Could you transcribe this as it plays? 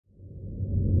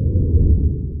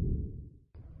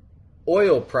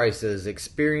Oil prices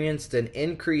experienced an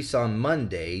increase on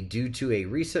Monday due to a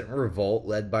recent revolt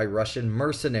led by Russian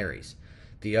mercenaries.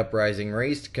 The uprising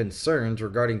raised concerns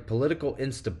regarding political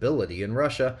instability in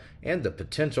Russia and the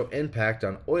potential impact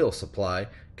on oil supply,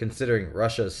 considering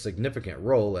Russia's significant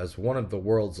role as one of the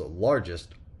world's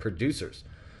largest producers.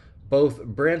 Both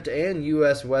Brent and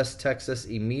U.S. West Texas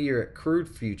immediate crude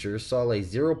futures saw a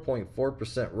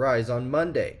 0.4% rise on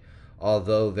Monday,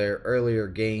 although their earlier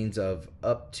gains of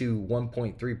up to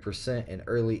 1.3% in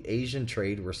early Asian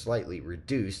trade were slightly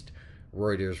reduced,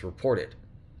 Reuters reported.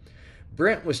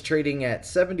 Brent was trading at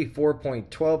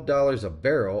 $74.12 a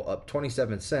barrel, up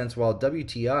 27 cents, while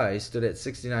WTI stood at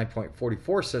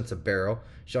 69.44 cents a barrel,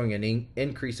 showing an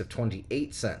increase of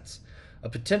 28 cents. A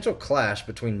potential clash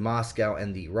between Moscow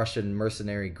and the Russian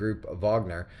mercenary group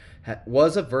Wagner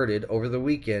was averted over the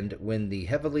weekend when the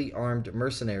heavily armed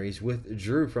mercenaries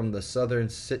withdrew from the southern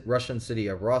Russian city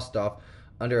of Rostov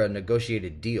under a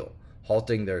negotiated deal,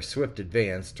 halting their swift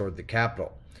advance toward the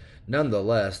capital.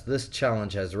 Nonetheless, this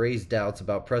challenge has raised doubts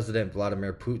about President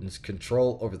Vladimir Putin's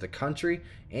control over the country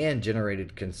and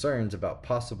generated concerns about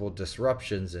possible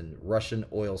disruptions in Russian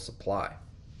oil supply.